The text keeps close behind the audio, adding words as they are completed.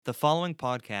The following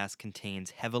podcast contains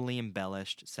heavily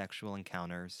embellished sexual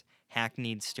encounters,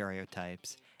 hackneyed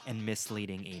stereotypes, and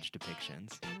misleading age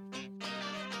depictions.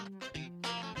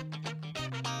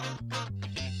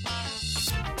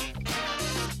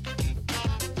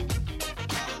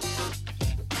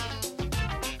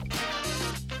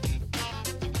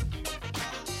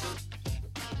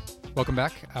 Welcome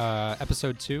back.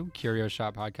 Episode 2, Curio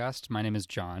Shop podcast. My name is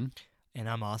John. And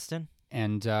I'm Austin.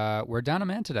 And we're down a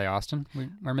man today, Austin.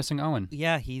 We're missing Owen.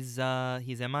 Yeah, he's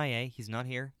MIA. He's not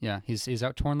here. Yeah, he's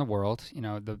out touring the world. You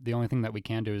know, the only thing that we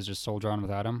can do is just soldier on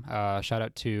without him. Shout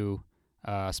out to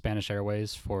Spanish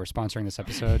Airways for sponsoring this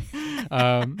episode.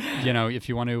 You know, if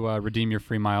you want to redeem your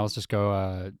free miles, just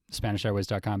go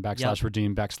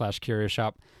SpanishAirways.com/redeem/Curio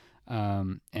Shop.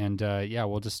 Yeah,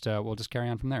 we'll just carry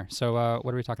on from there. So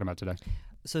what are we talking about today?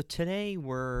 So today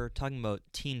we're talking about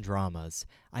teen dramas.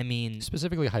 I mean,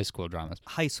 Specifically high school dramas.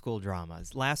 high school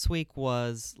dramas. Last week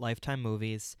was Lifetime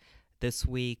movies. This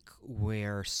week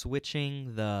we're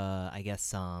switching the,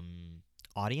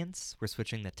 audience. We're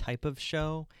switching the type of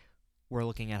show. We're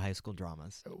looking at high school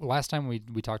dramas. Last time we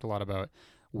talked a lot about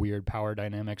weird power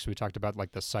dynamics. We talked about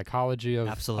like the psychology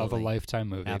of a Lifetime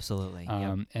movie. Absolutely.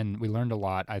 And we learned a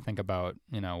lot, I think, about,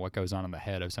 you know, what goes on in the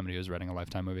head of somebody who's writing a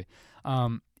Lifetime movie.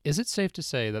 Is it safe to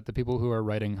say that the people who are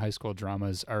writing high school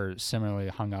dramas are similarly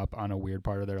hung up on a weird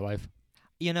part of their life?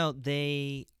 You know,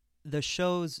 the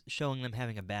show's showing them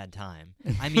having a bad time.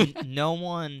 I mean, no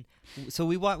one. So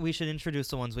we should introduce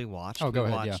the ones we watched. Oh, go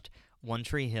ahead. We watched One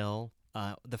Tree Hill,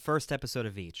 the first episode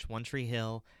of each. One Tree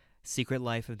Hill, Secret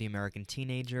Life of the American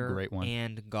Teenager, Great one.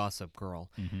 and Gossip Girl.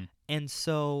 Mm-hmm. And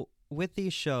so with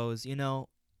these shows, you know,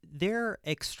 they're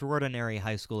extraordinary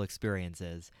high school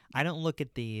experiences. I don't look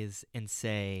at these and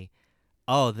say,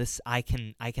 "Oh, I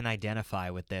can identify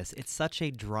with this." It's such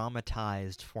a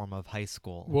dramatized form of high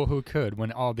school. Well, who could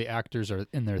when all the actors are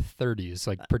in their 30s,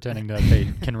 like pretending that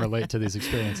they can relate to these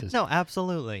experiences? No,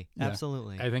 absolutely. Yeah.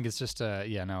 Absolutely. I think it's just, I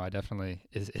definitely,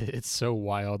 it's so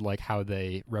wild, like how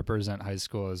they represent high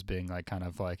school as being like kind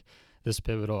of like this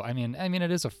pivotal. I mean, it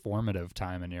is a formative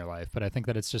time in your life, but I think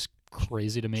that it's just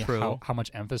crazy to me how much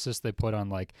emphasis they put on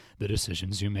like the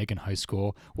decisions you make in high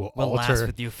school will last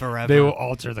with you forever. They will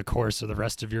alter the course of the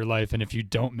rest of your life, and if you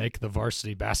don't make the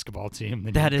varsity basketball team,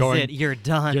 then You're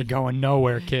done. You're going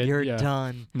nowhere, kid. You're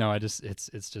done. No, it's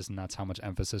just nuts how much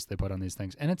emphasis they put on these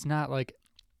things, and it's not like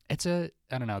I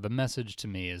don't know. The message to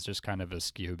me is just kind of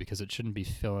askew because it shouldn't be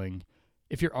filling.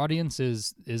 If your audience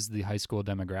is the high school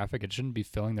demographic, it shouldn't be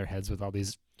filling their heads with all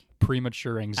these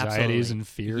premature anxieties and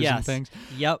fears and things.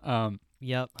 Yep. 100%.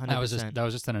 That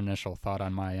was just an initial thought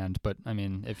on my end. But I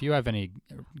mean, if you have any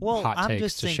hot I'm takes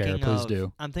just to share, please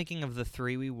do. I'm thinking of the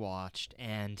three we watched,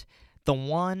 and the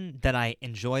one that I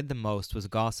enjoyed the most was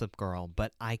Gossip Girl,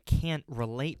 but I can't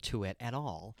relate to it at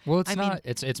all. Well, it's not.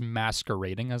 It's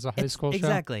masquerading as a high school show.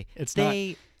 Exactly.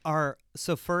 They are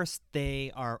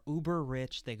uber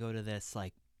rich. They go to this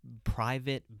like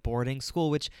private boarding school,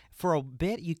 which for a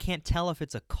bit you can't tell if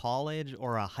it's a college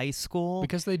or a high school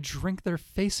because they drink their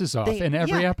faces off in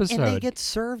every episode, and they get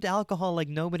served alcohol like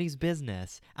nobody's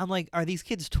business. I'm like, are these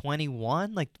kids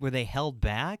 21? Like, were they held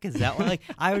back? Is that what? Like,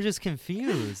 I was just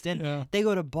confused. And they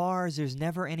go to bars. There's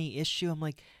never any issue. I'm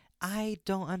like, I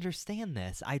don't understand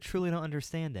this. I truly don't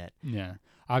understand it. Yeah.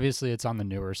 Obviously, it's on the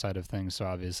newer side of things, so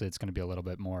obviously it's going to be a little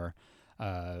bit more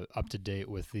up to date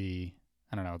with the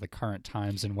current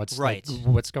times and what's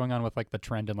going on with like the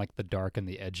trend and like the dark and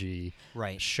the edgy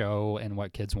show and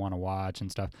what kids want to watch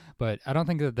and stuff. But I don't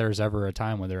think that there's ever a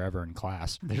time when they're ever in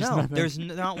class. There's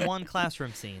not one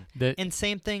classroom scene. And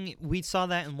same thing, we saw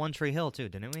that in One Tree Hill too,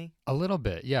 didn't we? A little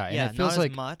bit, yeah. And it feels not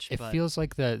like as much. It feels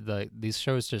like these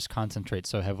shows just concentrate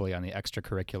so heavily on the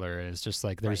extracurricular. It's just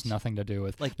like there's nothing to do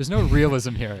with there's no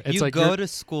realism here. It's you go to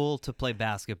school to play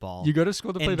basketball. You go to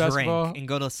school to play basketball drink and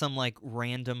go to some like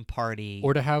random party.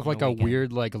 Or to have like a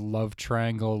weird like love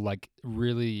triangle, like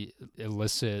really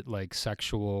illicit like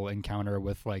sexual encounter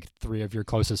with like three of your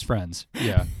closest friends.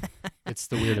 Yeah. It's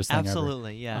the weirdest thing ever.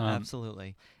 Absolutely.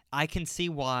 Absolutely. I can see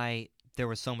why there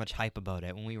was so much hype about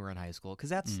it when we were in high school, because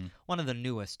that's one of the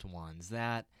newest ones.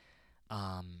 That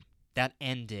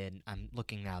ended, I'm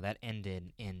looking now, that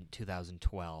ended in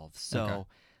 2012. So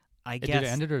I guess... Did it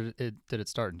end or did it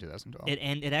start in 2012?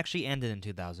 It actually ended in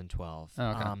 2012. Oh,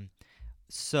 okay.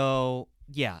 So,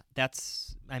 yeah,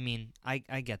 that's, I mean, I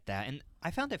get that. And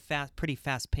I found it pretty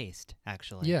fast-paced,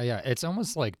 actually. Yeah. It's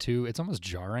almost it's almost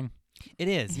jarring. It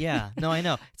is, yeah. No, I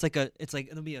know. It's like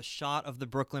it'll be a shot of the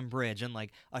Brooklyn Bridge and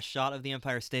like a shot of the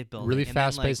Empire State Building. Really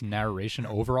fast-paced narration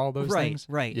over all those things.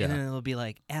 Right. Yeah. And then it'll be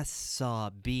like S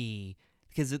saw B,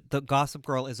 because the Gossip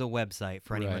Girl is a website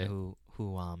for anyone who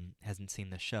who hasn't seen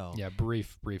the show. Yeah,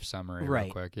 brief summary right.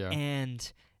 real quick, yeah.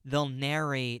 And they'll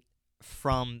narrate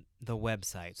from the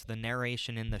website. So the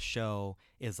narration in the show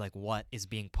is like what is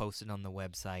being posted on the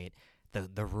website,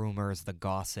 the rumors, the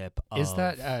gossip of Is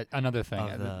that another thing?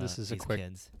 This is a quick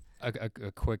kids. A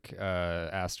quick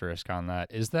asterisk on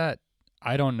that. Is that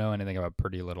I don't know anything about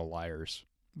Pretty Little Liars.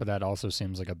 But that also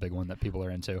seems like a big one that people are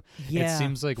into. Yeah, it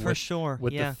seems like for sure.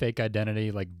 With the fake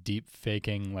identity, like deep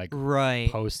faking, like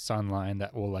posts online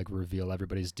that will like reveal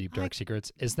everybody's deep dark secrets.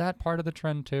 Is that part of the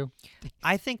trend too?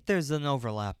 I think there's an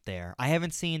overlap there. I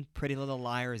haven't seen Pretty Little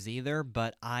Liars either,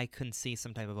 but I can see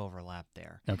some type of overlap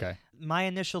there. Okay. My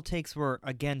initial takes were,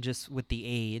 again, just with the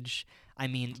age. I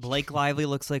mean, Blake Lively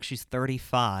looks like she's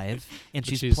 35, and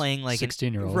she's playing like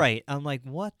 16-year-old. Right. I'm like,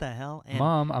 what the hell? And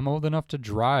Mom, I'm old enough to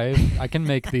drive. I can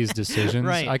make these decisions.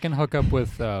 Right. I can hook up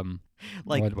with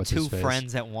like what's two his face?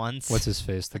 friends at once. What's his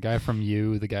face? The guy from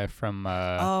You, the guy from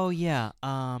oh yeah.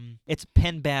 It's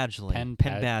Penn Badgley. Penn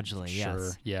Badgley, sure.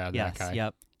 Yes. Yeah, yes, that guy.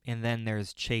 Yep. And then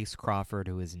there's Chase Crawford,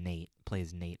 who is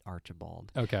plays Nate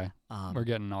Archibald. Okay. We're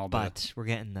getting all we're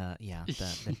getting the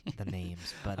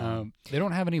names. But they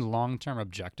don't have any long-term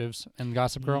objectives in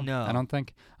Gossip Girl. No. I don't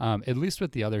think. At least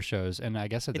with the other shows, and I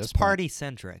guess at this point,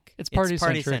 party-centric. It's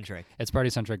party-centric. It's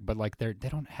party-centric, but like they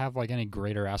don't have like any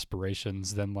greater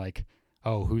aspirations than like,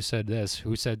 oh, who said this?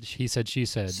 Who said he said she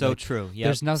said? So like, true. Yeah.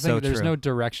 There's nothing. So there's true. no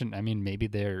direction. I mean, maybe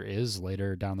there is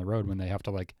later down the road when they have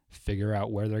to like figure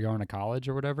out where they're going to college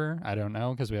or whatever. I don't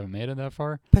know because we haven't made it that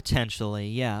far. Potentially,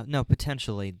 yeah. No,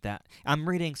 potentially that. I'm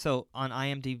reading on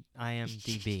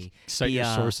IMDb. Cite your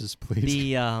sources, please.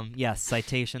 Yes,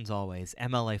 citations always.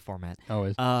 MLA format.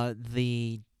 Always.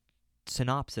 The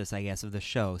synopsis, I guess, of the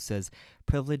show says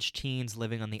privileged teens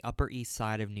living on the Upper East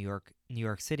Side of New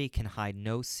York City can hide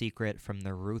no secret from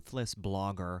the ruthless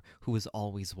blogger who is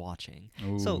always watching.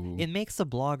 Ooh. So it makes the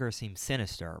blogger seem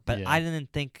sinister, but yeah. I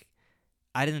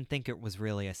didn't think it was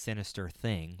really a sinister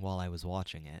thing while I was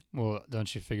watching it. Well,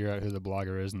 don't you figure out who the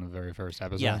blogger is in the very first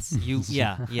episode? Yes,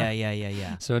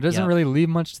 yeah. So it doesn't really leave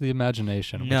much to the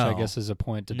imagination, No. which I guess is a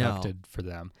point deducted for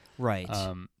them. Right.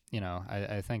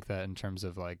 I think that in terms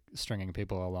of like stringing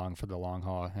people along for the long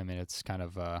haul, I mean, it's kind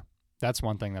of that's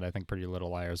one thing that I think Pretty Little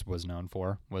Liars was known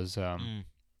for was at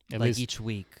like least each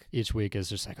week is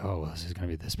just like, oh, well, this is going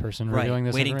to be this person right. revealing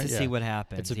this. Waiting to see what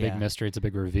happens. It's a big mystery. It's a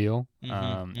big reveal.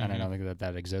 Mm-hmm, and I don't think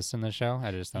that exists in the show.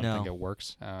 I just don't think it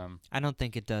works. I don't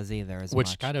think it does either as which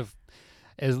much. Kind of,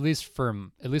 at least for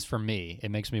me,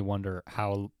 it makes me wonder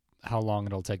how long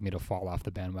it'll take me to fall off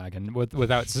the bandwagon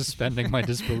without suspending my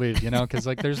disbelief, because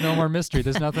like there's no more mystery.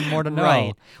 There's nothing more to know.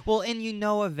 Right. Well, and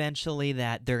eventually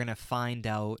that they're going to find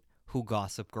out who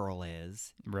Gossip Girl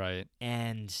is. Right.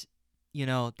 And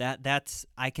that's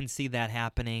I can see that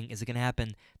happening. Is it going to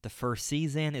happen the first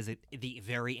season? Is it the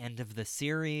very end of the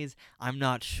series? I'm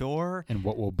not sure. And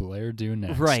what will Blair do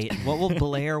next? Right. What will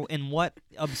Blair and what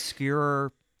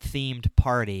obscure themed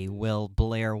party will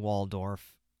Blair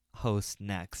Waldorf host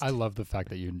next? I love the fact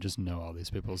that you just know all these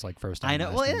people's like first. I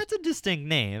know. Well, that's a distinct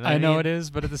name. I know it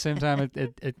is, but at the same time,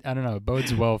 it I don't know. It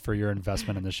bodes well for your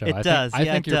investment in the show. It does. I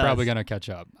think you're probably gonna catch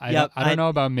up. I don't know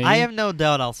about me. I have no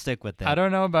doubt I'll stick with it. I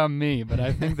don't know about me, but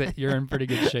I think that you're in pretty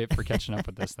good shape for catching up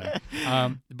with this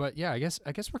thing. But yeah, I guess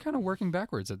we're kind of working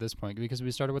backwards at this point because we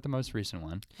started with the most recent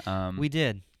one. We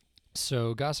did.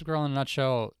 So Gossip Girl in a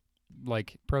nutshell.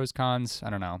 Like pros, cons, I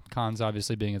don't know. Cons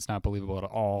obviously being it's not believable at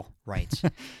all. Right.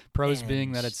 Pros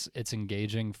being that it's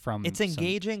engaging from It's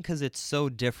engaging because it's so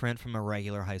different from a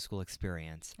regular high school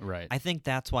experience. Right. I think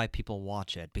that's why people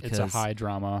watch it because it's a high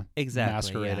drama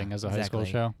masquerading as a high school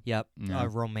show. Yep.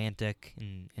 Romantic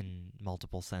in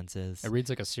multiple senses. It reads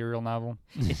like a serial novel.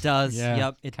 It does. Yeah,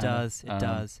 yep. It kinda. does. It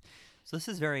does. So this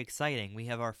is very exciting. We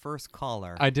have our first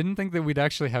caller. I didn't think that we'd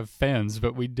actually have fans,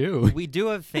 but we do. We do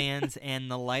have fans, and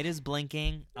the light is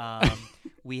blinking.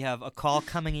 We have a call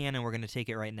coming in, and we're going to take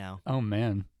it right now. Oh,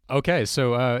 man. Okay,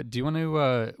 so do you want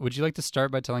to? Would you like to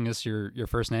start by telling us your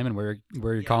first name and where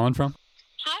you're calling from?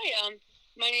 Hi,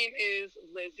 my name is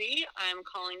Lizzie. I'm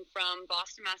calling from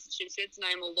Boston, Massachusetts, and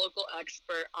I'm a local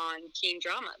expert on teen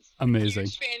dramas. Amazing. I'm a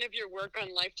huge fan of your work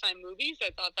on Lifetime movies. I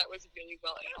thought that was really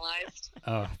well analyzed.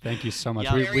 Oh, thank you so much.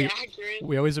 Yeah. Very accurate.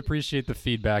 We always appreciate the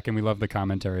feedback, and we love the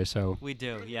commentary. So we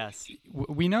do, yes.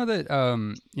 We know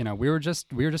that we were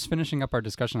just finishing up our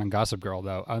discussion on Gossip Girl,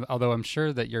 though. Although I'm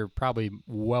sure that you're probably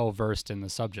well versed in the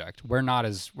subject.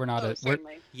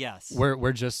 Certainly. Yes.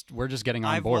 We're just getting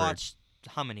on board. I've watched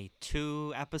how many?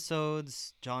 2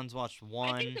 episodes? John's watched 1.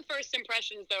 I think the first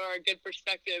impressions, though, are a good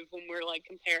perspective when we're,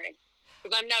 comparing.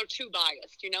 Because I'm now too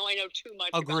biased, I know too much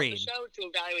about the show to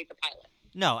evaluate the pilot.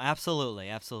 No, absolutely.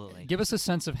 Give us a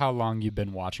sense of how long you've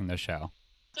been watching the show.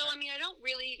 So, I mean, I don't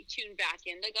really tune back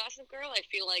into Gossip Girl. I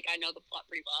feel like I know the plot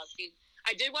pretty well.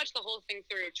 I did watch the whole thing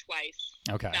through twice.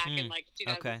 Okay. Back in, like,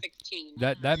 2016.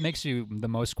 That makes you the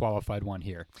most qualified one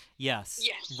here. Yes.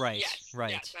 Yes. Right. Yes.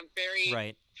 Right. Yes, I'm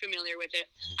very familiar with it.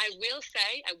 I will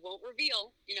say, I won't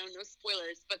reveal, no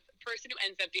spoilers, but the person who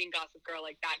ends up being Gossip Girl,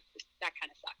 like, that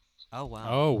kind of sucks. Oh, wow.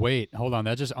 Oh, wait. Hold on.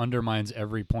 That just undermines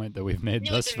every point that we've made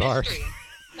thus it's a far. mystery.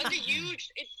 That's a huge,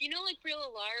 like Pretty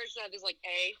Little Liars, there's like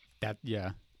A.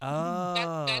 Yeah.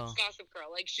 Oh. That's Gossip Girl.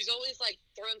 Like, she's always, like,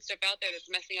 throwing stuff out there that's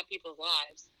messing up people's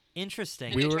lives.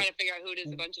 Interesting. And they try to figure out who it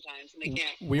is a bunch of times, and they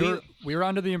can't. We were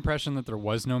under the impression that there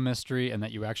was no mystery and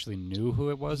that you actually knew who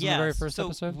it was in the very first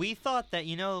episode. We thought that,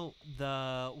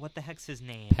 what the heck's his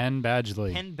name? Penn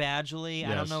Badgley. Penn Badgley.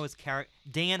 Yes. I don't know his character.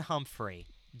 Dan Humphrey.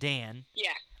 Dan.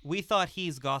 Yeah. We thought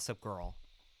he's Gossip Girl.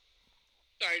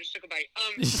 Sorry, I just took a bite.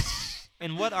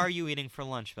 And what are you eating for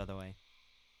lunch, by the way?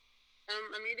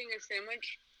 I'm eating a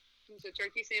sandwich. It's a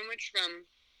turkey sandwich from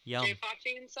Yum. J.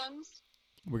 Foxy and Sons.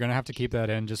 We're going to have to keep that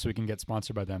in just so we can get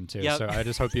sponsored by them, too. Yep. So I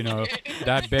just hope you know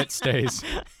that bit stays.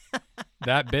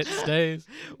 That bit stays.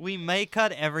 We may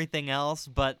cut everything else,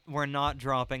 but we're not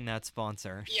dropping that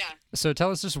sponsor. Yeah. So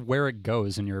tell us just where it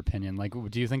goes, in your opinion. Like,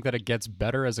 do you think that it gets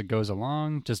better as it goes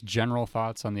along? Just general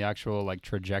thoughts on the actual, like,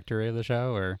 trajectory of the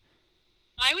show, or...?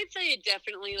 I would say it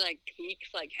definitely, like, peaks,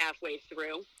 like, halfway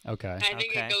through. Okay. I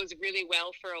think it goes really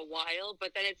well for a while,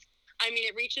 but then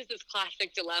it reaches this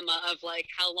classic dilemma of, like,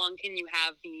 how long can you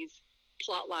have these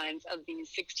plot lines of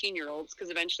these 16-year-olds? Because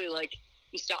eventually, like,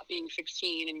 you stop being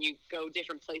 16 and you go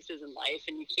different places in life,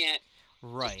 and you can't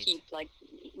just keep, like,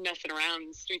 messing around in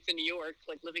the streets of New York,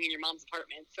 like, living in your mom's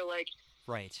apartment. So, like...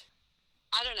 Right.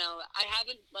 I don't know. I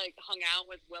haven't, like, hung out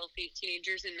with wealthy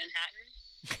teenagers in Manhattan.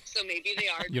 So maybe they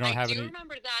are. You don't have I do any...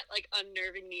 remember that, like,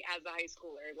 unnerving me as a high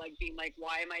schooler, like, being like,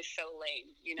 why am I so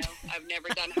lame? I've never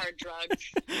done hard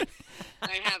drugs.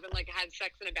 I haven't, like, had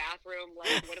sex in a bathroom.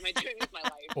 Like, what am I doing with my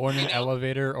life? Or in an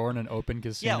elevator, or in an open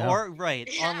casino. Yeah, or,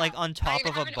 on top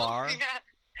of a bar.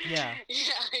 Yeah,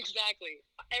 exactly.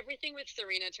 Everything with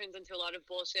Serena turns into a lot of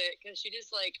bullshit, because she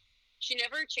just, like, she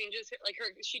never changes,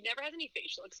 she never has any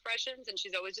facial expressions, and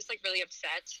she's always just, like, really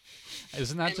upset.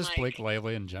 Isn't that just, like, Blake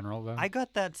Lively in general, though? I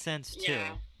got that sense, too.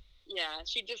 Yeah,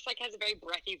 she just, like, has a very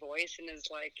breathy voice and is,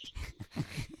 like...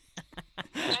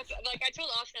 like, I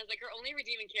told Austin, I was like, her only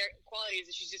redeeming quality is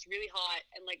that she's just really hot,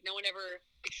 and, like, no one ever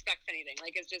expects anything.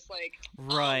 Like, it's just, like,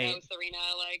 right. Oh, no, Serena,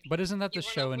 like... But isn't that the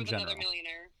show in general?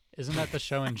 Isn't that the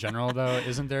show in general, though?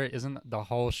 Isn't the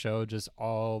whole show just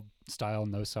all style,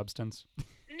 no substance?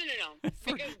 No.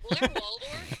 Because Blair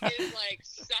Waldorf is, like,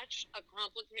 such a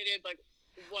complicated, like,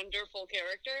 wonderful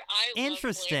character.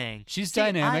 Interesting. She's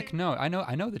dynamic. I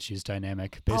know that she's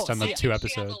dynamic based on the 2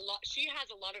 episodes. She has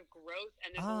a lot of growth,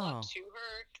 and there's a lot to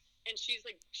her, and she's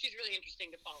really interesting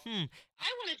to follow. I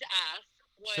wanted to ask,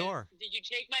 did you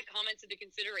take my comments into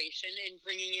consideration in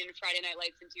bringing in Friday Night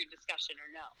Lights into your discussion,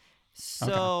 or no?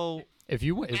 So if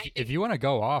you want to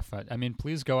go off, I mean,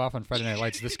 please go off on Friday Night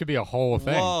Lights. This could be a whole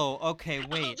thing. Whoa, okay,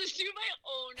 wait. I'll just do my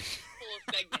own whole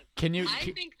segment. I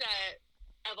think that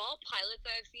of all pilots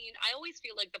I've seen, I always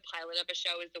feel like the pilot of a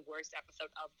show is the worst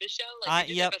episode of the show. Like,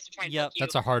 they do their best to try and hook you.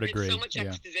 That's a hard agree. So much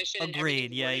exposition.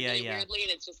 Agreed. Yeah. Weirdly,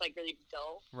 and it's just, like, really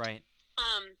dull. Right.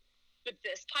 But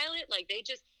this pilot, like, they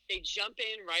jump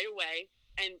in right away,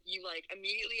 and you, like,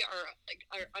 immediately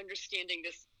are understanding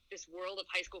this world of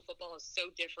high school football is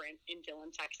so different in Dillon,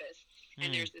 Texas.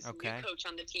 And there's this new coach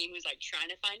on the team who's, like, trying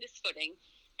to find his footing.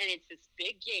 And it's this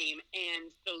big game.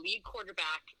 And the lead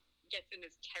quarterback gets in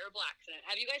this terrible accident.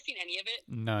 Have you guys seen any of it?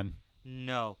 None.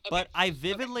 No. Okay. But I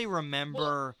vividly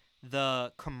remember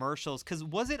the commercials. Because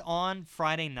was it on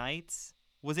Friday nights?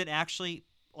 Was it actually...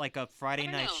 like a Friday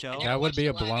night show? That would be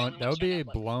a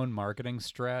blown marketing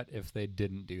strat if they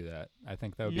didn't do that. I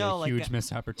think that would be a huge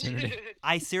missed opportunity.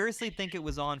 I seriously think it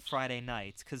was on Friday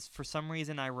nights because for some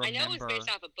reason I remember. I know it was based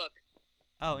off a book.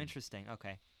 Oh, interesting.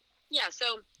 Okay. Yeah,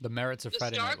 so the merits of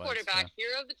Friday Night Lights. The star quarterback,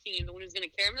 hero of the team, the one who's going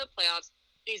to carry him to the playoffs,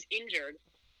 is injured.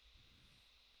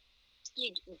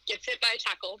 He gets hit by a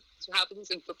tackle. That's what happens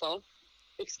in football.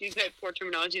 Excuse my poor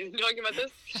terminology talking about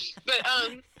this, but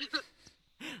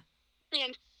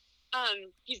and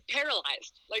he's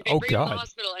paralyzed. Like, they bring him to the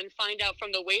hospital and find out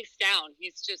from the waist down,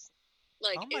 he's just,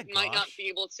 like, might not be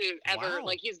able to ever,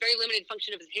 like, he has very limited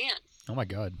function of his hands. Oh, my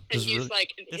God. And he's,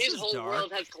 like, his whole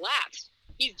world has collapsed.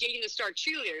 He's dating the star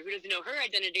cheerleader who doesn't know her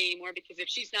identity anymore because if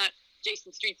she's not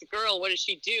Jason Street's girl, what does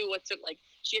she do? What's it, like,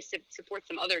 she has to support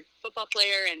some other football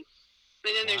player, and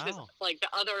then there's this, like,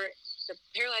 the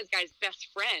paralyzed guy's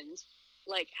best friend,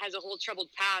 like, has a whole troubled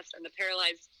past, and the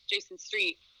paralyzed Jason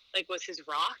Street like was his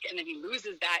rock, and then he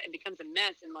loses that and becomes a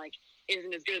mess and like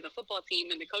isn't as good as the football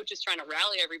team, and the coach is trying to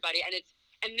rally everybody,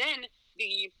 and then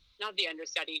the not the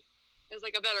understudy, there's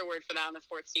like a better word for that on the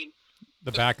sports team.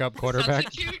 The backup quarterback.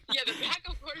 Yeah, the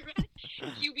backup quarterback,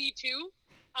 QB2.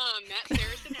 Matt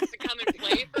Saracen has to come and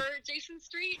play for Jason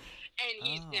Street, and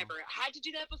he's never had to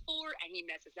do that before, and he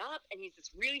messes up, and he's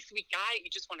this really sweet guy you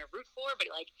just want to root for, but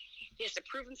like he has to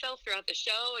prove himself throughout the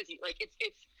show. As he, like it's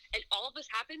and all of this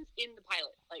happens in the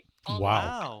pilot. Like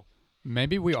wow.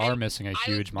 Maybe we are missing a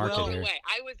huge market here.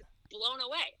 I was blown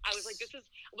away. I was like, this is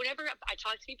whenever I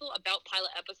talk to people about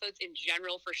pilot episodes in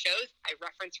general for shows, I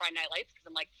reference Friday Night Lights because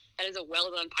I'm like, that is a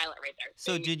well done pilot right there.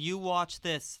 So did you watch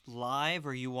this live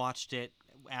or you watched it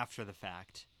after the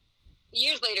fact?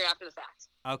 Years later after the fact.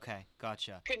 Okay,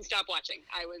 gotcha. Couldn't stop watching.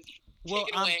 I was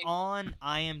taken away. I'm on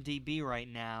IMDb right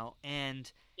now,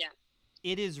 and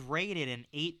it is rated an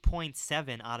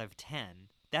 8.7 out of 10.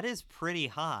 That is pretty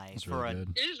high for really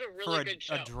it is a really good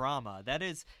show. A drama. That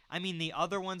is, I mean, the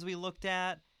other ones we looked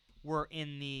at were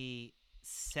in the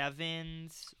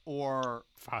 7s or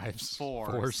 5s,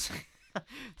 4s.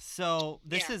 So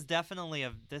this is definitely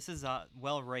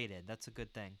well rated. That's a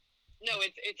good thing. No,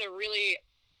 it's a really,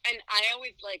 and I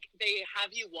always like they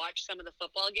have you watch some of the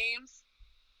football games,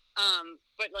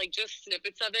 but like just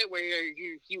snippets of it where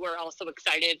you are also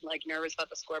excited, like nervous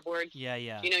about the scoreboard. Yeah.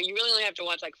 You know, you really only have to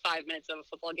watch like 5 minutes of a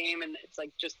football game, and it's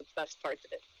like just the best parts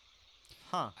of it.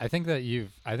 Huh. I think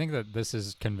that this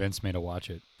has convinced me to watch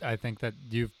it. I think that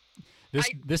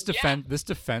this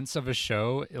defense of a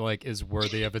show like is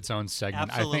worthy of its own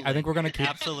segment. Absolutely. I think we're gonna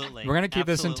keep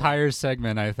this entire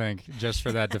segment. I think just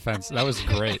for that defense. That was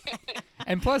great.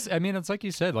 And plus, I mean, it's like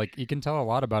you said, like you can tell a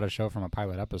lot about a show from a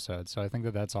pilot episode. So I think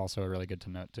that that's also really good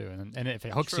to note too. And if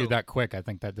it hooks you that quick, I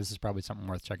think that this is probably something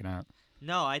worth checking out.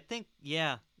 No, I think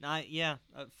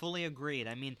fully agreed.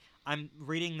 I mean, I'm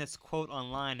reading this quote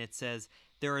online. It says,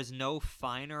 "There is no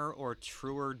finer or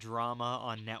truer drama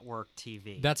on network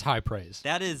TV." That's high praise.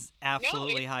 That is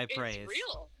absolutely high praise. It's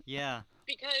real. Yeah.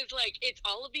 Because, like, it's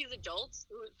all of these adults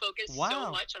who focus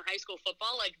so much on high school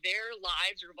football. Like, their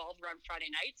lives revolve around Friday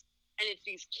nights. And it's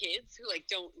these kids who, like,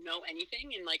 don't know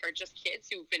anything and, like, are just kids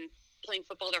who've been playing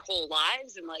football their whole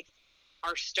lives and, like,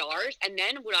 are stars. And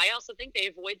then what I also think they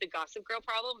avoid the Gossip Girl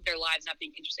problem of their lives not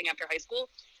being interesting after high school.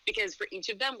 Because for each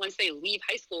of them, once they leave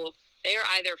high school, they are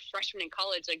either freshmen in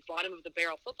college, like bottom of the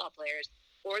barrel football players,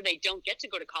 or they don't get to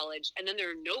go to college, and then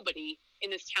they're nobody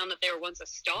in this town that they were once a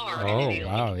star. Oh,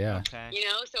 wow, yeah. Okay. You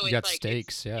know, so you it's got like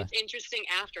stakes, it's interesting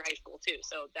after high school too.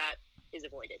 So that is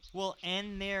avoided. Well,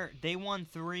 and the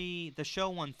show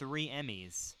won 3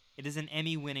 Emmys. It is an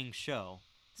Emmy-winning show.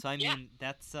 So I mean,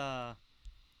 that's kind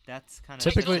of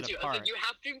typically sets it apart. You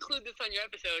have to include this on your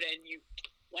episode, and you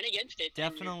went against it.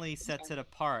 Definitely sets it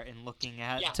apart in looking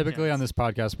at. Yeah. Typically on this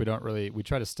podcast, we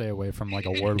try to stay away from like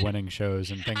award-winning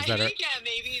shows and things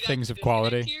maybe things of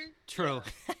quality. True.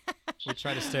 We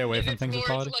try to stay away from things of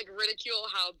quality. To, like, ridicule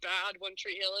how bad One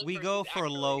Tree Hill is. We go for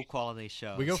low-quality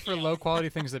shows. We go for low-quality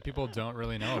things that people don't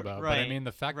really know about. Right. But I mean,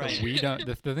 the fact that we don't,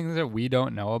 the things that we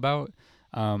don't know about,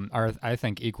 are I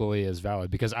think equally as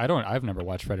valid because I've never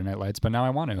watched Friday Night Lights, but now I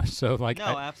want to. So like,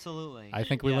 absolutely. I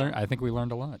think we learned. I think we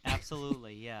learned a lot.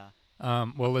 Absolutely, yeah.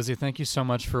 Well, Lizzie, thank you so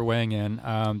much for weighing in.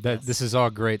 This is all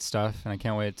great stuff, and I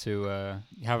can't wait to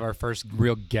have our first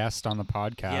real guest on the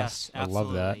podcast. Yes, I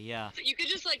love that. Yeah. So you could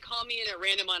just like call me in at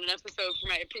random on an episode for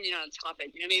my opinion on a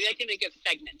topic. You know, maybe I can make a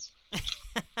segment.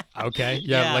 Okay.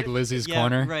 Yeah, like Lizzie's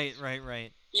Corner. Right. Yeah.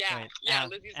 Right. Yeah.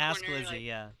 Lizzie's Ask Corner, Lizzie.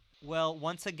 Yeah. Well,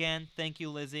 once again, thank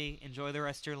you, Lizzie. Enjoy the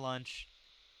rest of your lunch.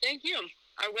 Thank you.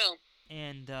 I will.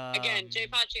 And again, J.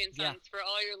 Pachi and Sons for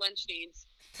all your lunch needs.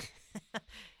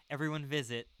 Everyone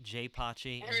visit J.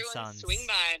 Pachi and Sons. Everyone swing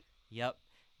by. Yep.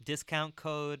 Discount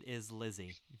code is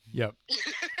Lizzie. Yep.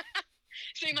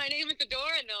 Say my name at the door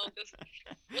and they'll just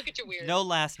look at you weird. No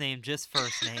last name, just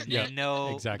first name. Yeah, they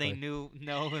know exactly. They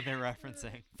know who they're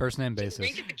referencing. First name basis.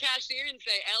 Wink at the cashier and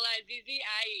say Lizzzie.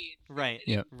 Right.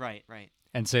 Yep. Right.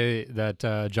 And say that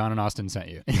John and Austin sent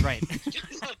you. Right.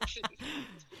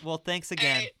 Well, thanks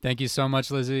again. Right. Thank you so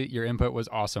much, Lizzie. Your input was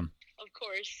awesome. Of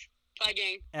course. Bye,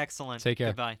 gang. Excellent. Take care.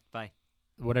 Goodbye. Bye.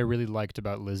 What I really liked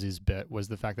about Lizzie's bit was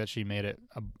the fact that she made it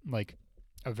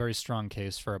a very strong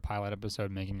case for a pilot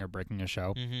episode making or breaking a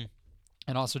show. Mm-hmm.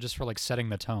 And also just for like setting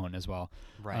the tone as well.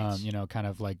 Right. Kind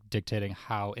of like dictating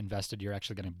how invested you're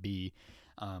actually going to be.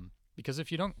 Because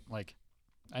if you don't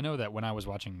I know that when I was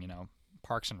watching,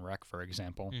 Parks and Rec, for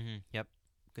example. Mm-hmm. Yep.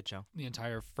 Good show. The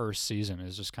entire first season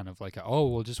is just kind of like,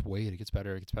 we'll just wait. It gets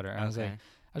better. And I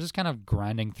was just kind of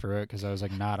grinding through it because I was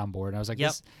like not on board. And I was like,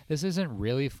 this isn't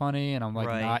really funny. And I'm like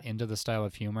not into the style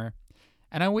of humor.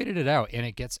 And I waited it out, and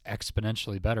it gets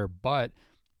exponentially better. But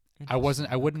I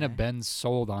wouldn't have been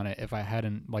sold on it if I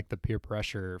hadn't like the peer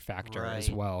pressure factor as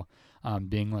well.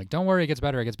 Being like, don't worry, it gets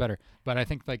better, it gets better. But I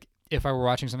think like if I were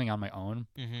watching something on my own,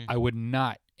 I would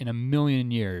not in a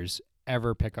million years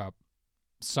ever pick up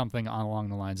something along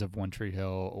the lines of One Tree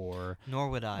Hill or nor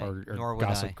would I or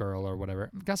Gossip Girl or whatever.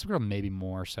 Gossip Girl maybe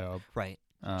more so. Right.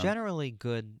 Generally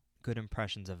good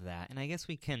impressions of that. And I guess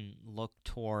we can look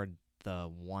toward the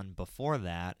one before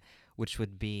that, which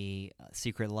would be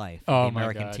Secret Life, The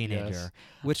American Teenager,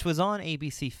 which was on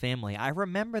ABC Family. I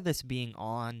remember this being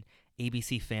on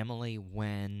ABC Family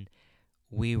when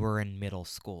we were in middle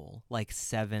school, like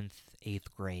 7th,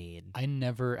 8th grade. I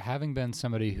never, having been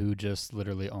somebody who just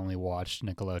literally only watched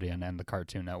Nickelodeon and the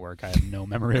Cartoon Network, I have no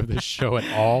memory of this show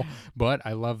at all, but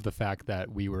I love the fact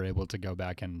that we were able to go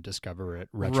back and discover it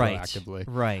retroactively.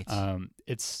 Right.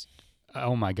 It's,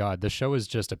 oh my God, the show is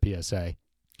just a PSA.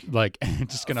 Like,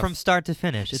 just gonna from start to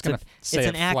finish. It's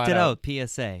an acted out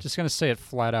PSA. Just gonna say it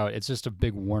flat out. It's just a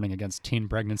big warning against teen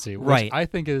pregnancy, which I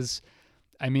think is.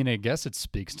 I mean, I guess it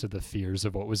speaks to the fears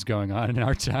of what was going on in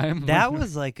our time. That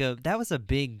was a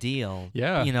big deal.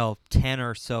 Yeah. 10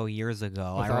 or so years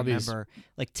ago. I remember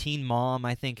like Teen Mom,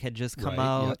 I think, had just come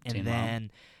out, and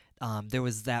then there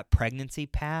was that pregnancy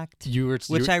pact,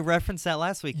 which I referenced that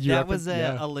last week. That was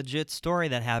a legit story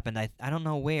that happened. I don't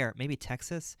know where, maybe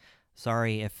Texas.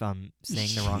 Sorry if I'm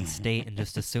saying the wrong state and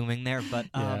just assuming there, but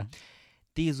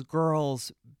these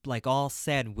girls like all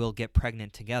said we'll get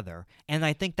pregnant together, and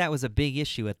I think that was a big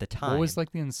issue at the time. What was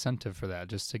like the incentive for that?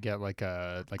 Just to get like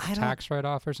a tax write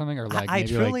off or something, or like I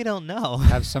truly don't know.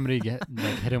 Have somebody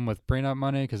hit him with prenup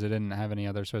money because they didn't have any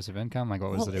other source of income. Like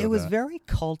what was the deal? It was very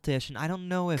cultish, and I don't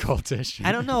know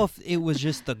if it was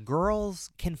just the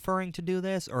girls conferring to do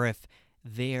this, or if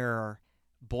they're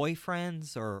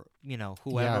boyfriends or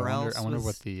whoever else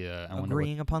was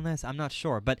agreeing upon this. I'm not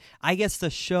sure, but I guess the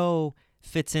show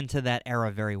fits into that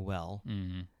era very well.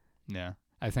 Yeah,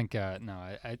 I think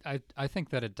I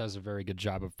think that it does a very good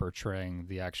job of portraying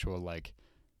the actual like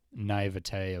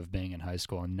naivete of being in high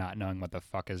school and not knowing what the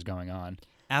fuck is going on.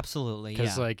 Absolutely,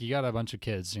 because like you got a bunch of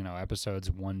kids,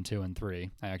 episodes 1, 2, and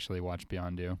 3. I actually watched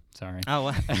Beyond You. Sorry.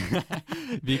 Oh,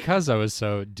 because I was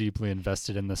so deeply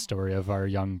invested in the story of our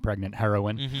young pregnant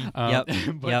heroine. But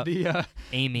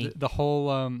Amy, the whole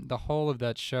of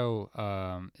that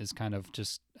show is kind of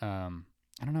just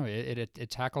I don't know. It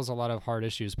tackles a lot of hard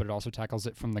issues, but it also tackles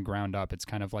it from the ground up. It's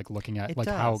kind of like looking at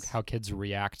how kids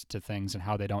react to things and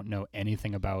how they don't know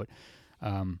anything about.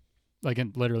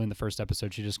 Literally in the first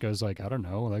episode, she just goes like, I don't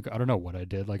know what I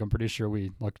did. Like, I'm pretty sure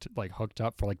we hooked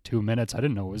up for like 2 minutes. I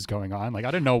didn't know what was going on. Like, I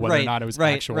didn't know whether or not it was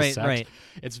actual sex. Right.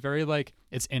 It's very like,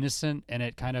 it's innocent, and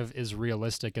it kind of is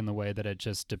realistic in the way that it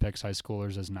just depicts high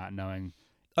schoolers as not knowing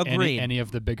any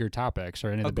of the bigger topics or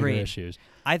any of the bigger issues.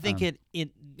 I think it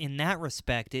in that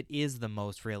respect, it is the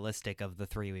most realistic of the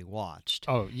 3 we watched.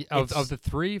 Oh, of the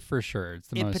 3 for sure. It's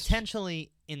the most. It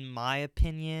potentially, in my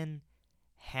opinion,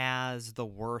 has the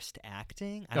worst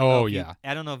acting. I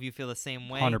don't know if you feel the same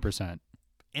way. 100%.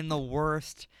 In the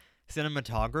worst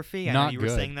cinematography. I know you were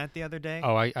saying that the other day.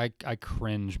 Oh, I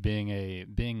cringe being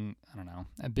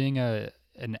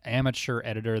an amateur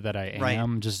editor that I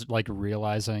am, just like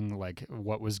realizing like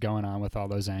what was going on with all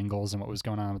those angles and what was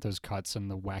going on with those cuts and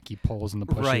the wacky pulls and the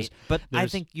pushes. Right, but I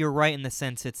think you're right in the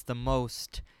sense it's the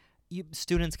most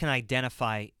students can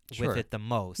identify with it the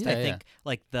most. I think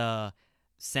like the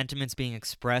sentiments being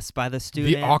expressed by the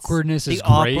students. The awkwardness is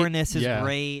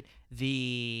great.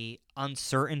 The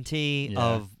uncertainty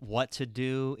of what to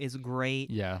do is great.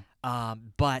 Yeah.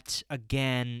 But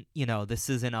again, this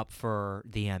isn't up for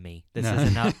the Emmy. This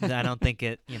isn't up. I don't think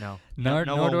it. No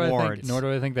awards. Nor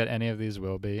do I think that any of these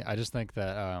will be. I just think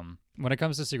that when it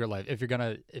comes to Secret Life, if you're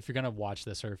gonna watch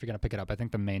this or if you're gonna pick it up, I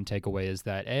think the main takeaway is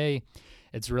that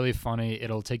it's really funny.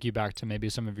 It'll take you back to maybe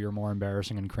some of your more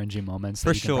embarrassing and cringy moments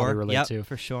that you can probably relate to.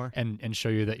 For sure. And show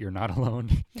you that you're not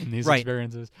alone in these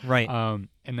experiences. Right.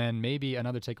 And then maybe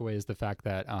another takeaway is the fact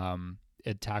that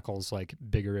it tackles like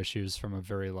bigger issues from a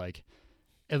very like,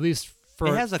 at least for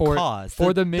it has a cause.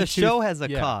 For the show has a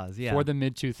cause. Yeah. For the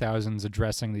mid 2000s,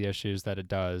 addressing the issues that it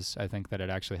does, I think that it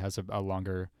actually has a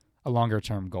longer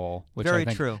term goal, which I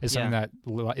think is something that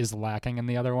is lacking in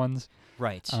the other ones.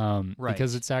 Right.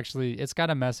 Because it's got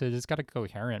a message. It's got a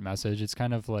coherent message. It's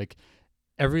kind of like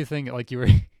everything like you were.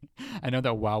 I know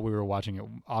that while we were watching it,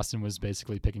 Austin was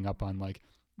basically picking up on like,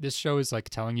 this show is like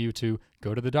telling you to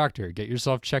go to the doctor, get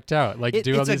yourself checked out, like it's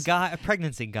a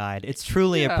pregnancy guide. It's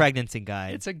truly a pregnancy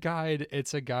guide. It's a guide.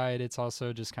 It's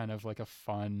also just kind of like a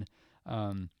fun,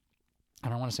 I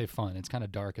don't want to say fun. It's kind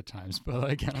of dark at times, but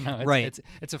like I don't know.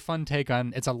 It's a fun take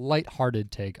on. It's a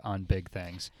lighthearted take on big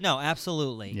things. No,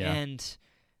 absolutely. Yeah. And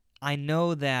I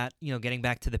know that getting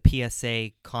back to the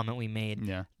PSA comment we made.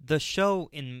 Yeah. The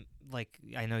show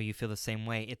I know you feel the same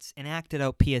way. It's an acted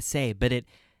out PSA, but it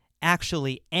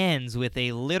actually ends with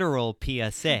a literal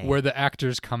PSA where the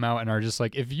actors come out and are just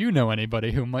like, if you know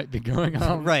anybody who might be going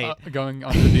on going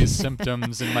under these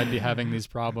symptoms and might be having these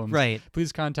problems,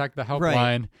 please contact the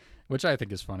helpline. Which I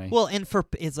think is funny. Well, and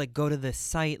it's like, go to this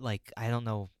site, like, I don't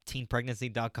know,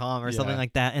 teenpregnancy.com or something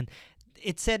like that. And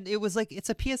it said it was like, it's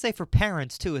a PSA for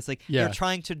parents, too. It's like they're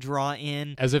trying to draw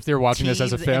in. As if they're watching this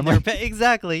as a family.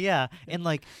 Exactly, yeah. And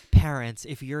like, parents,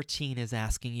 if your teen is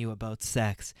asking you about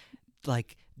sex,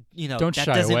 like, don't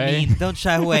shy away. Don't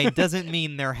shy away. Doesn't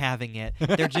mean they're having it.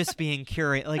 They're just being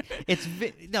curious. Like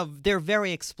they're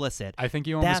very explicit. I think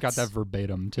you almost got that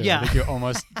verbatim too. Yeah. I think you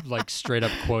almost like straight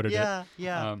up quoted it.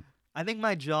 Yeah. I think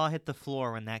my jaw hit the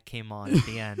floor when that came on at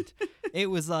the end. It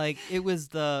was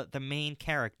the main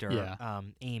character,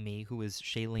 Amy, who is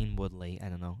Shailene Woodley. I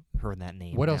don't know, heard that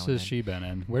name. What else has she been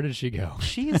in? Where did she go?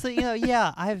 She's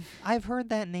I've heard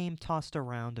that name tossed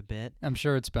around a bit. I'm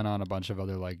sure it's been on a bunch of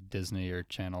other like Disney or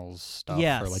Channels stuff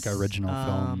or like original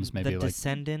films, maybe The like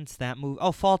Descendants, that movie.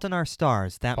 Oh, Fault in Our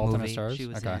Stars, that Fault movie. in Our Stars? She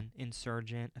was in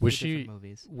Insurgent. Was few different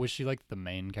movies. Was she like the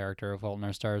main character of Fault in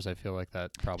Our Stars? I feel like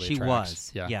that probably she tracks.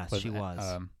 was. Yeah. Yes, she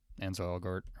was. Ansel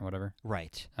Elgort or whatever.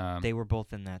 Right. They were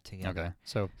both in that together. Okay.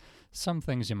 So some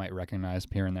things you might recognize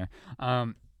here and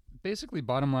there. Basically,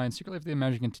 bottom line, Secret Life of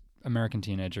the American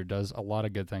Teenager does a lot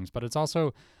of good things, but it's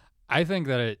also, I think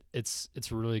that it's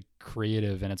really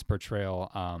creative in its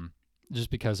portrayal. Just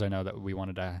because I know that we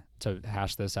wanted to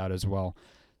hash this out as well.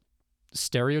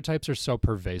 Stereotypes are so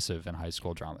pervasive in high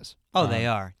school dramas. Oh, they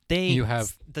are. You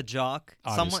have the jock,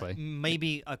 obviously.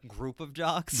 maybe a group of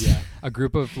jocks. Yeah, a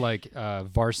group of like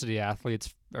varsity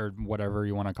athletes or whatever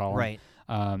you want to call them. Right.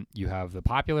 You have the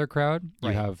popular crowd. You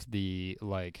Right. have the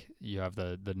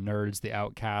nerds, the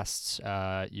outcasts.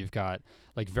 You've got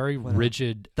like very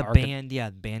rigid band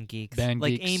geeks. Band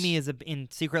like geeks. Amy in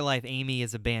Secret Life. Amy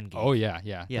is a band geek. Oh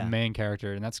yeah. The main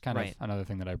character, and that's kind of Right. another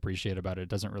thing that I appreciate about it. It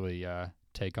doesn't really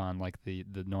take on like the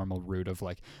normal route of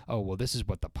like, oh well, this is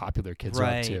what the popular kids are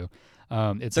up to.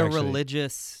 It's the actually,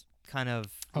 religious kind of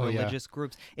religious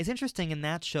groups. It's interesting in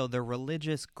that show. The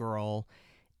religious girl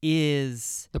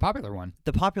is the popular one.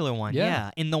 The popular one,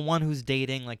 yeah. And the one who's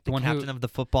dating like the captain of the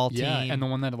football team. Yeah, and the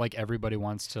one that like everybody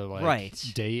wants to like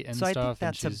date and so stuff. So I think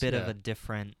that's a bit of a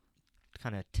different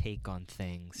kind of take on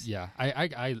things. Yeah,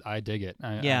 I dig it.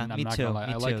 I'm me not too. Gonna lie.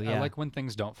 Me too. I like when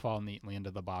things don't fall neatly into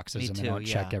the boxes and too, they don't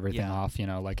check everything off.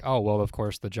 Like, oh well, of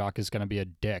course the jock is going to be a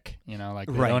dick. Like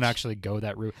they don't actually go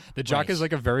that route. The jock is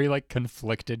like a very like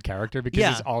conflicted character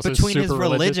because he's also between super his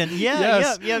religion.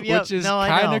 Yes, which is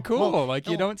kind of cool. Well, like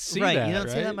you don't see that. You don't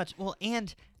see that much. Well,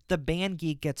 and the band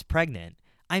geek gets pregnant.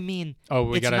 I mean,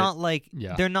 it's not like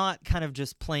they're not kind of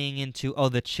just playing into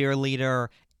the cheerleader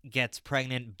gets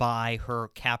pregnant by her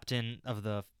captain of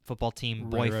the football team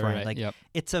boyfriend. Right. Like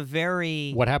it's a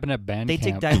very what happened at band camp?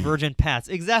 They take divergent paths.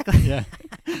 Exactly. Yeah.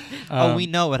 We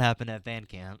know what happened at band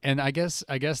camp. And I guess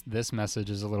this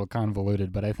message is a little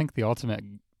convoluted, but I think the ultimate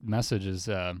message is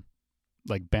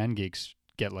like band geeks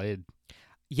get laid.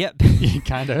 Yep.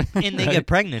 Kind of. And they get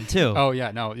pregnant too. Oh yeah,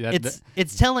 no.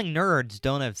 It's telling nerds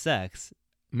don't have sex.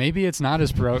 Maybe it's not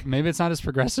as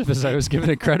progressive as I was giving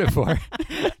it credit for.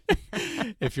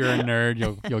 If you're a nerd,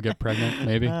 you'll get pregnant.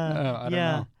 Maybe I don't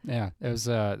know. Yeah,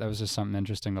 that was just something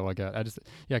interesting to look at.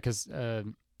 Because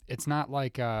it's not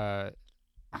like oh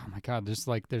my god,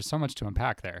 there's so much to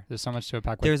unpack there. There's so much to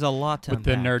unpack. There's a lot to with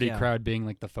unpack, the nerdy crowd being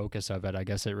like the focus of it. I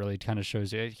guess it really kind of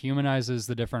shows it humanizes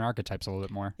the different archetypes a little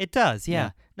bit more. It does,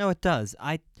 yeah. No, it does.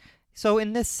 So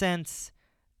in this sense,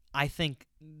 I think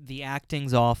the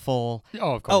acting's awful.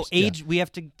 Oh, of course. Age. We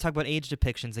have to talk about age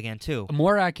depictions again too.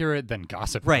 More accurate than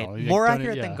Gossip Girl. Right. More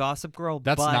accurate than Gossip Girl.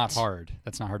 That's not hard.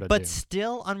 That's not hard to do. But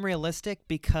still unrealistic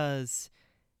because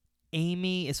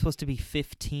Amy is supposed to be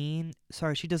 15.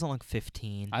 Sorry, she doesn't look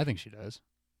 15. I think she does.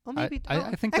 Well, maybe.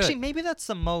 I think actually maybe that's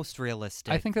the most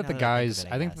realistic. I think that the guys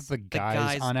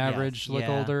on average look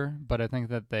older, but I think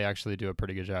that they actually do a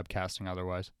pretty good job casting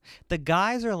otherwise. The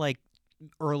guys are like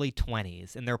early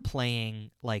 20s and they're playing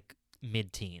like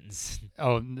mid-teens.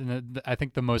 Oh, I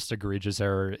think the most egregious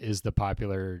error is the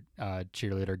popular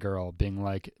cheerleader girl being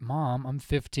like, "Mom, I'm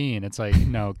 15." It's like,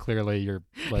 no, clearly you're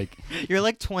like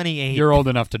 28. You're old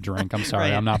enough to drink. I'm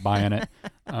sorry, Right. I'm not buying it.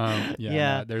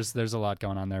 Yeah. No, there's a lot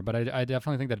going on there, but I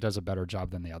definitely think that it does a better job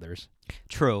than the others.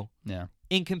 True. Yeah.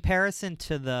 In comparison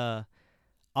to the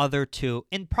other two,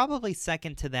 and probably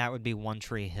second to that would be One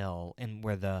Tree Hill, and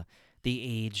where the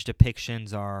the age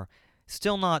depictions are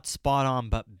still not spot on,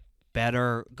 but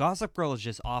better. Gossip Girl is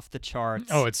just off the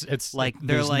charts. Oh, it's like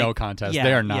there's like, no contest. Yeah,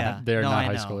 they are not. Yeah. They are no, not I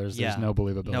high know. schoolers. Yeah. There's no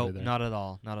believability Nope, there. not at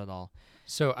all. Not at all.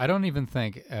 So I don't even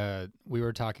think we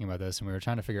were talking about this, and we were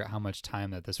trying to figure out how much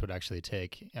time that this would actually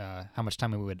take, how much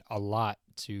time we would allot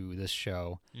to this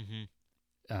show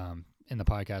in the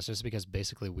podcast, just because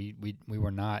basically we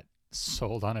were not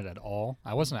sold on it at all.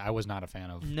 I was not a fan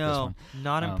of this one.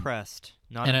 Not impressed.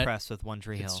 Not impressed with One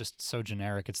Tree Hill. It's just so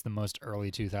generic. It's the most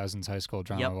early 2000s high school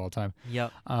drama of all time.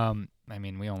 Yep. I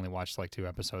mean, we only watched like 2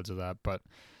 episodes of that, but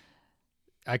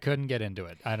I couldn't get into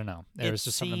it. I don't know. There was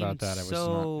just something about that. I was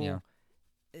not.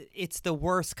 It's the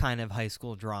worst kind of high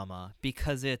school drama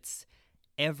because it's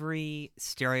every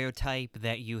stereotype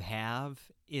that you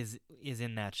have is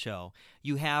in that show.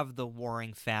 You have the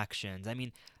warring factions. I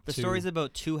mean, the story's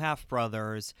about 2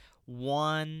 half-brothers,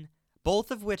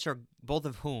 both of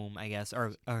whom, I guess,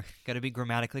 are got to be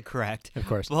grammatically correct. Of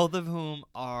course. Both of whom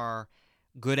are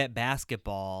good at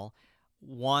basketball.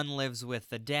 One lives with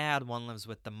the dad, one lives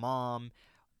with the mom.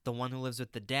 The one who lives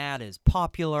with the dad is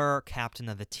popular, captain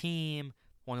of the team.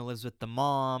 One who lives with the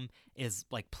mom is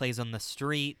like plays on the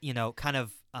street, kind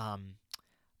of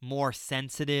more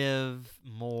sensitive,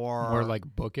 more like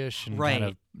bookish and right. kind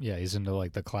of he's into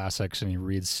like the classics and he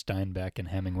reads Steinbeck and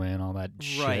Hemingway and all that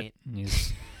shit. Right. And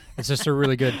it's just a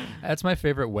really good. That's my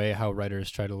favorite way how writers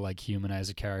try to like humanize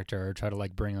a character or try to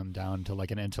like bring them down to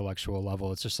like an intellectual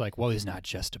level. It's just like, well, he's not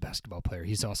just a basketball player.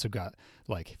 He's also got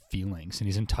like feelings and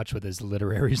he's in touch with his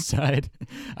literary side.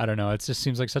 I don't know. It just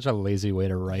seems like such a lazy way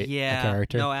to write a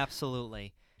character. No,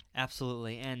 absolutely.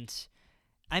 Absolutely. And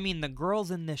I mean, the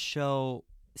girls in this show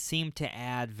seem to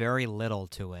add very little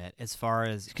to it as far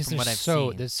as from what I've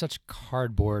seen. There's such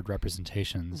cardboard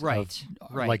representations right.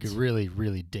 like really,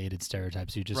 really dated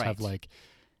stereotypes. You just have like,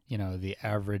 the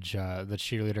average, the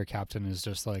cheerleader captain is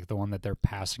just like the one that they're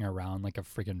passing around like a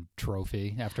freaking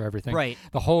trophy after everything. Right.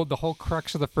 The whole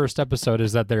crux of the first episode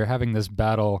is that they're having this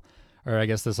battle, or I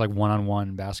guess this like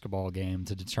one-on-one basketball game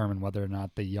to determine whether or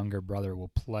not the younger brother will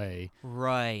play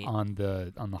on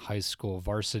the high school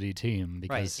varsity team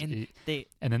because and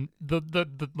then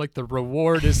the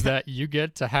reward is that you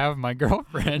get to have my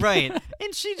girlfriend. Right.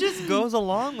 And she just goes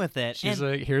along with it. She's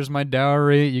like, here's my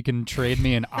dowry, you can trade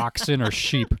me an oxen or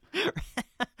sheep.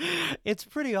 It's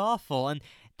pretty awful. And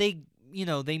they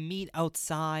meet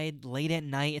outside late at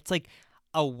night. It's like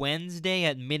a Wednesday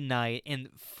at midnight, and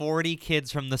 40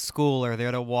 kids from the school are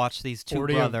there to watch these two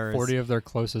brothers. 40 of their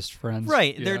closest friends.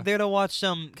 Right. Yeah. They're there to watch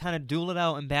them kind of duel it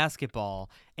out in basketball.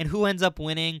 And who ends up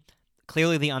winning?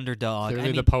 Clearly the underdog.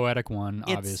 Clearly the poetic one,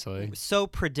 obviously. It's so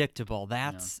predictable.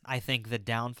 That's, I think, the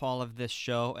downfall of this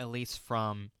show, at least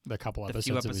from the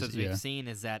few episodes we've seen,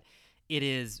 is that it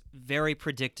is very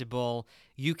predictable.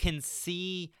 You can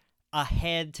see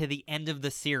ahead to the end of the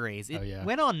series. It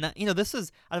went on, this is,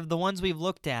 out of the ones we've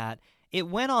looked at, it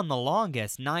went on the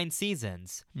longest, 9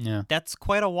 seasons. Yeah. That's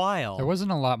quite a while. There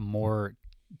wasn't a lot more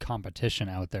competition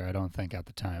out there, I don't think, at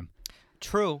the time.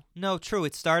 True. No, true.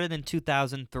 It started in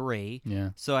 2003. Yeah.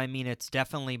 So, I mean, it's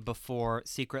definitely before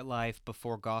Secret Life,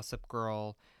 before Gossip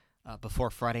Girl, before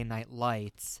Friday Night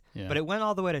Lights. Yeah. But it went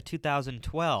all the way to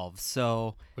 2012,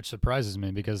 so... Which surprises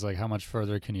me, because, like, how much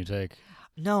further can you take?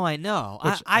 No, I know.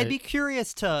 I'd be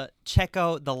curious to check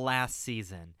out the last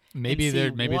season. Maybe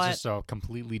it's just a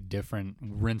completely different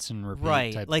rinse and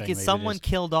repeat type like thing. Is someone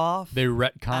killed off? They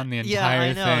retcon the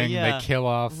entire thing. Yeah. They kill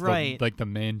off the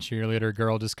main cheerleader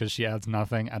girl just because she adds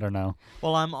nothing. I don't know.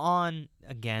 Well, I'm on,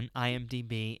 again,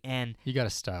 IMDb, and... You got to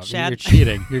stop. You're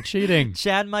cheating. You're cheating.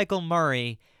 Chad Michael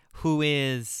Murray, who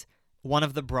is... one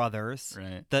of the brothers,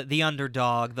 the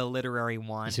underdog, the literary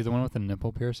one. Is he the one with the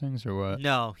nipple piercings or what?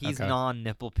 No, he's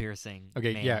non-nipple piercing.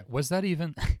 Okay, man. yeah. Was that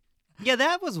even? Yeah,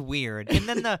 that was weird. And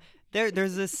then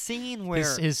there's a scene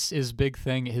where his big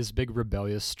thing, his big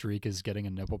rebellious streak is getting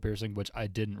a nipple piercing, which I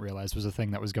didn't realize was a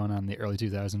thing that was going on in the early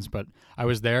 2000s. But I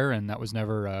was there, and that was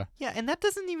never. Yeah, and that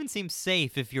doesn't even seem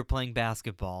safe if you're playing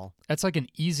basketball. That's like an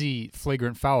easy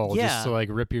flagrant foul, just to like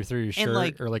rip you through your shirt,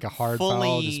 and or like a hard foul.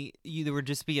 There would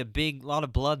just be a lot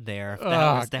of blood there if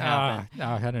that was to happen.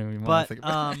 I don't even want to think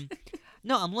about it.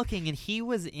 No, I'm looking, and he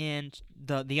was in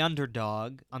the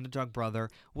underdog brother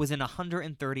was in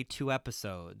 132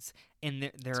 episodes,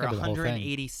 and there are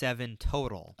 187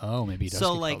 total. Oh, maybe he does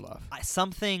so get like killed off.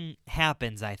 Something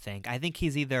happens. I think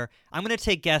he's either. I'm gonna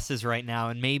take guesses right now,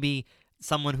 and maybe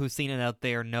someone who's seen it out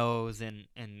there knows and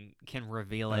can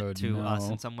reveal it to us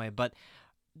in some way. But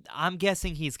I'm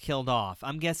guessing he's killed off.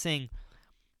 I'm guessing,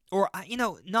 or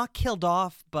not killed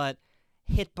off, but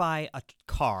hit by a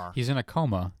car. He's in a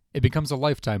coma. It becomes a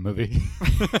Lifetime movie.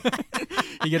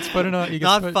 He gets put in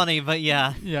a... funny, but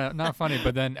yeah. Yeah, not funny,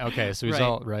 but then, okay, so he's Right.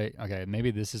 all, right, okay,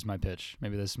 maybe this is my pitch.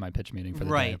 Maybe this is my pitch meeting for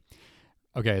the Right. day.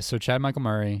 Okay, so Chad Michael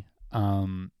Murray,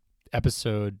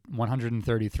 episode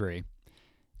 133.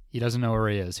 He doesn't know where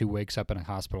he is. He wakes up in a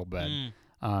hospital bed.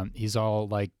 He's all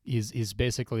like, he's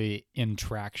basically in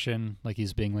traction, like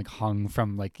he's being like hung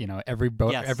from like, you know, every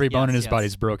bone in his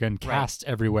body's broken, cast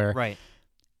everywhere. Right.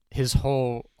 His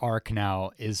whole arc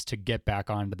now is to get back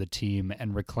onto the team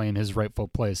and reclaim his rightful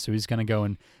place. So he's going to go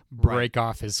and break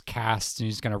off his cast, and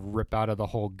he's going to rip out of the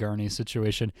whole gurney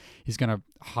situation. He's going to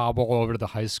hobble over to the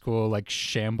high school like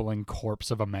shambling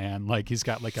corpse of a man. Like he's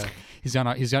got like he's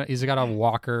got a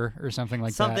walker or something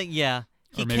like that. Something, yeah.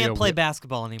 He can't play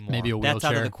basketball anymore. Maybe a wheelchair. That's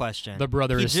out of the question. The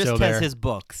brother is still there. He just has his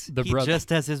books. He just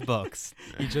has his books.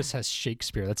 He just has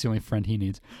Shakespeare. That's the only friend he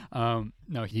needs.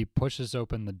 No, he pushes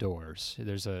open the doors.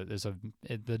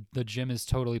 The gym is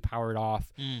totally powered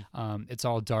off. It's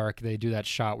all dark. They do that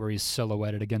shot where he's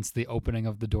silhouetted against the opening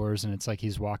of the doors, and it's like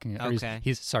he's walking. Okay.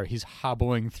 He's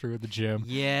hobbling through the gym.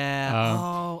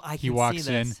 Yeah. I can see this. He walks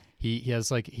in. He has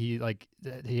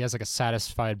like a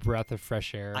satisfied breath of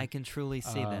fresh air. I can truly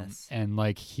see this. And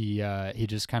like he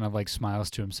just kind of like smiles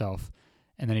to himself,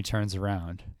 and then he turns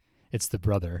around. It's the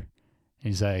brother. And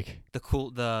he's like the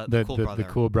cool brother. The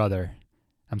cool brother.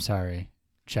 I'm sorry,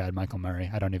 Chad Michael Murray.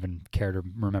 I don't even care to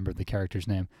remember the character's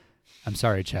name. I'm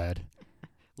sorry, Chad.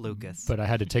 Lucas. But I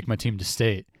had to take my team to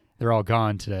state. They're all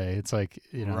gone today. It's like,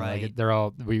 you know, like they're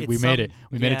all we made it.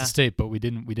 We made it to state, but we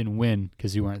didn't win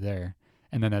because you weren't there.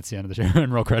 And then that's the end of the show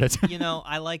and roll credits. You know,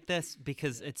 I like this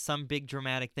because it's some big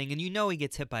dramatic thing, and you know he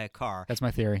gets hit by a car. That's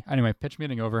my theory. Anyway, pitch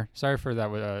meeting over. Sorry for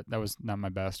that. That was not my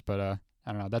best, but I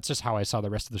don't know. That's just how I saw the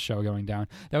rest of the show going down.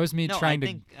 That was me I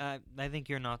think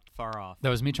you're not far off. That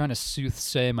was me trying to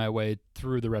soothsay my way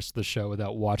through the rest of the show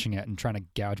without watching it and trying to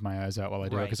gouge my eyes out while I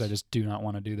do it because I just do not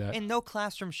want to do that. And no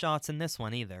classroom shots in this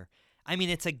one either. I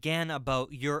mean, it's again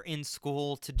about you're in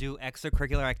school to do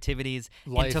extracurricular activities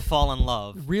and to fall in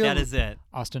love. That is it.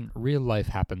 Austin, real life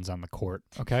happens on the court,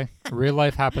 okay? Real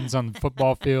life happens on the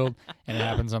football field, and it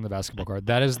happens on the basketball court.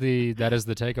 That is the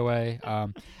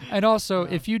takeaway. And also,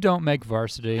 if you don't make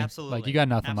varsity, like you got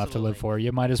nothing left to live for.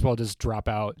 You might as well just drop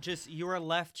out. Just you are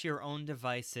left to your own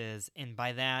devices, and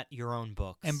by that, your own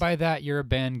books. And by that, you're a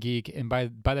band geek. And by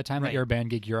the time that you're a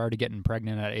band geek, you're already getting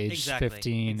pregnant at age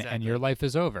 15, and your life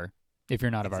is over. If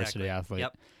you're not a varsity athlete.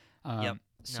 Yep.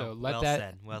 So well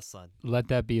said. Let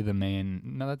that be the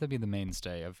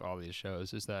mainstay of all these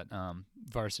shows is that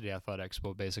varsity athletics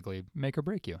will basically make or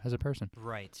break you as a person.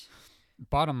 Right.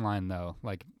 Bottom line though,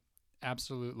 like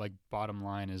absolute like bottom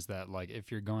line is that like if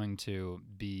you're going to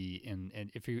be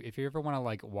if you ever want to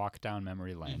like walk down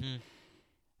memory lane,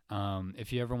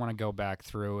 if you ever want to go back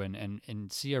through and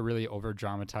see a really over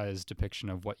dramatized depiction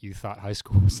of what you thought high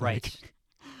school was like.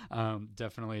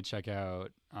 Definitely check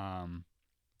out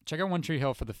One Tree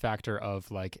Hill for the factor of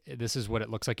like this is what it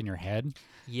looks like in your head.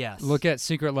 Yes. Look at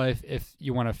Secret Life if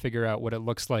you want to figure out what it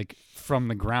looks like from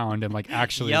the ground and like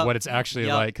actually what it's actually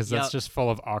like because that's just full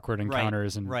of awkward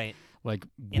encounters and like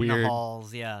in weird the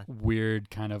halls, weird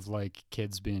kind of like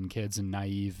kids being kids and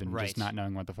naive and just not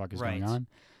knowing what the fuck is going on.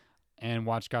 And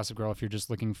watch Gossip Girl if you're just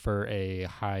looking for a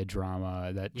high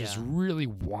drama that just really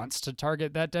wants to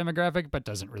target that demographic but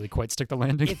doesn't really quite stick the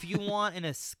landing. If you want an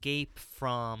escape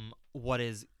from what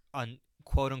is a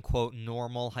quote-unquote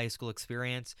normal high school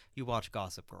experience, you watch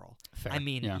Gossip Girl. Fair. I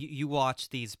mean, you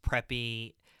watch these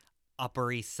preppy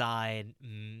Upper East Side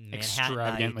Manhattan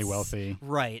extravagantly wealthy.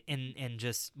 Right, and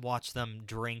just watch them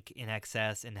drink in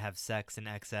excess and have sex in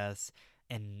excess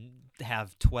and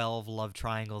have 12 love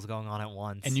triangles going on at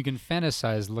once. And you can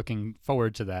fantasize looking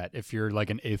forward to that if you're like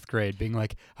in 8th grade, being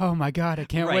like, oh my God, I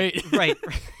can't wait. Right.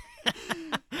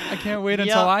 I can't wait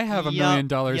until I have $1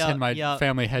 million in my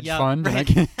family hedge fund.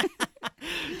 Right.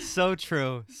 So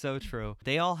true.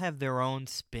 They all have their own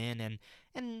spin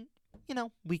and you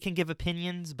know, we can give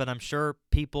opinions, but I'm sure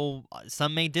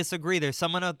some may disagree. There's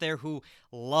someone out there who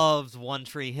loves One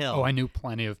Tree Hill. Oh, I knew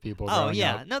plenty of people. Oh,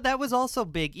 yeah. No, that was also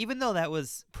big. Even though that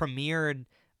was premiered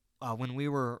when we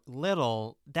were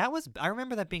little, I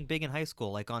remember that being big in high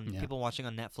school, like on people watching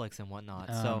on Netflix and whatnot.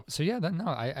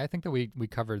 I think that we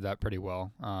covered that pretty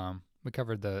well.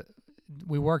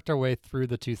 We worked our way through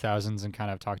the 2000s and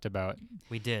kind of talked about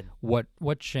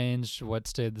what changed, what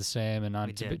stayed the same,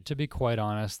 and to be quite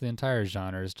honest, the entire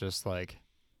genre is just like,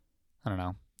 I don't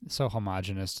know, so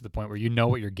homogenous to the point where you know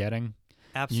what you're getting.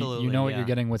 Absolutely, you know what you're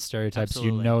getting with stereotypes.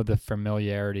 Absolutely. You know the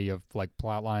familiarity of like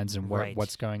plot lines and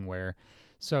what's going where.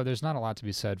 So there's not a lot to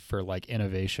be said for like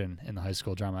innovation in the high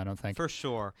school drama, I don't think. For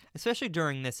sure. Especially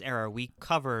during this era, we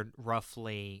covered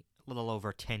roughly a little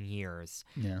over 10 years,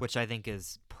 which I think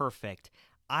is perfect.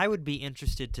 I would be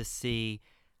interested to see,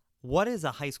 what does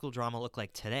a high school drama look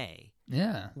like today?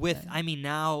 Yeah. I mean,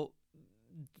 now,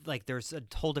 like, there's a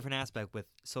whole different aspect with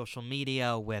social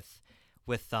media, with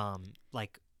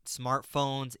like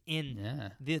smartphones.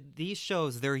 These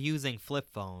shows, they're using flip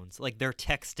phones. Like, they're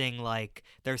texting, like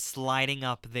they're sliding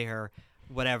up their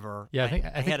whatever. Yeah,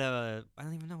 I had I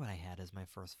don't even know what I had as my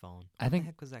first phone. I think what the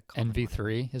heck was that called?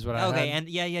 NV3 is what I had. Okay, and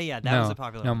yeah, that was a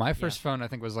popular one. No, my first phone I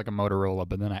think was like a Motorola,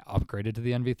 but then I upgraded to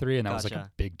the NV3, and that was like a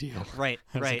big deal. Right.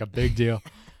 It was like a big deal.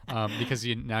 Because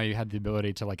now you had the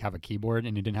ability to like have a keyboard,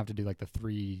 and you didn't have to do like the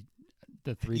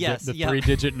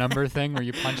three-digit number thing where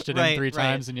you punched it in three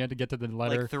times and you had to get to the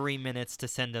letter. Like 3 minutes to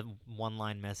send a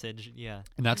one-line message. Yeah.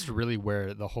 And that's really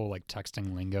where the whole like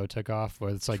texting lingo took off,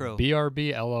 where it's like True.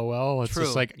 BRB, LOL. It's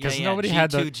just like, because nobody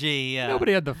G2G, had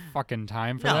nobody yeah. had the fucking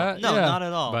time for that. No, not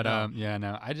at all. But I don't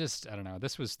know.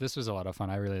 This was a lot of fun.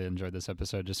 I really enjoyed this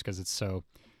episode just because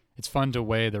it's fun to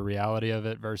weigh the reality of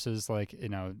it versus like,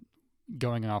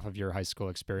 going off of your high school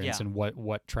experience and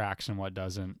what tracks and what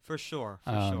doesn't. For sure.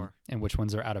 And which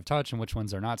ones are out of touch and which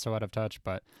ones are not so out of touch.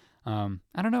 But I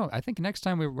don't know. I think next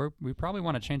time we probably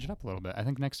want to change it up a little bit. I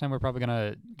think next time we're probably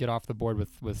going to get off the board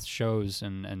with shows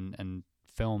and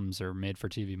films or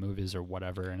made-for-TV movies or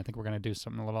whatever. And I think we're going to do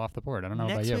something a little off the board. I don't know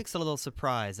about you. Next week's a little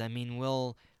surprise. I mean,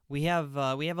 we have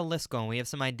a list going. We have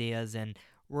some ideas, and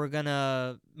we're going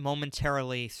to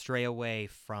momentarily stray away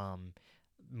from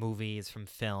movies, from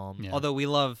film, although we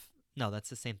love that's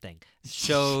the same thing,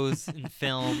 shows and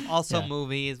film, also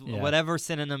movies, whatever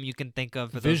synonym you can think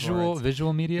of for those words.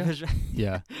 Visual media.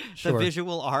 Yeah, sure. The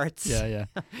visual arts.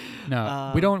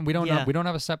 No, we don't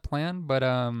have a set plan, but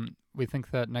we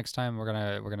think that next time we're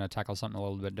gonna tackle something a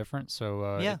little bit different,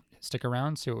 so stick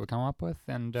around, see what we come up with,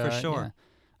 and for sure.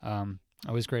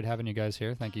 Always great having you guys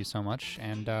here. Thank you so much,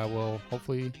 and we'll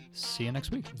hopefully see you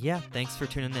next week. Yeah, thanks for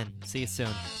tuning in. See you soon.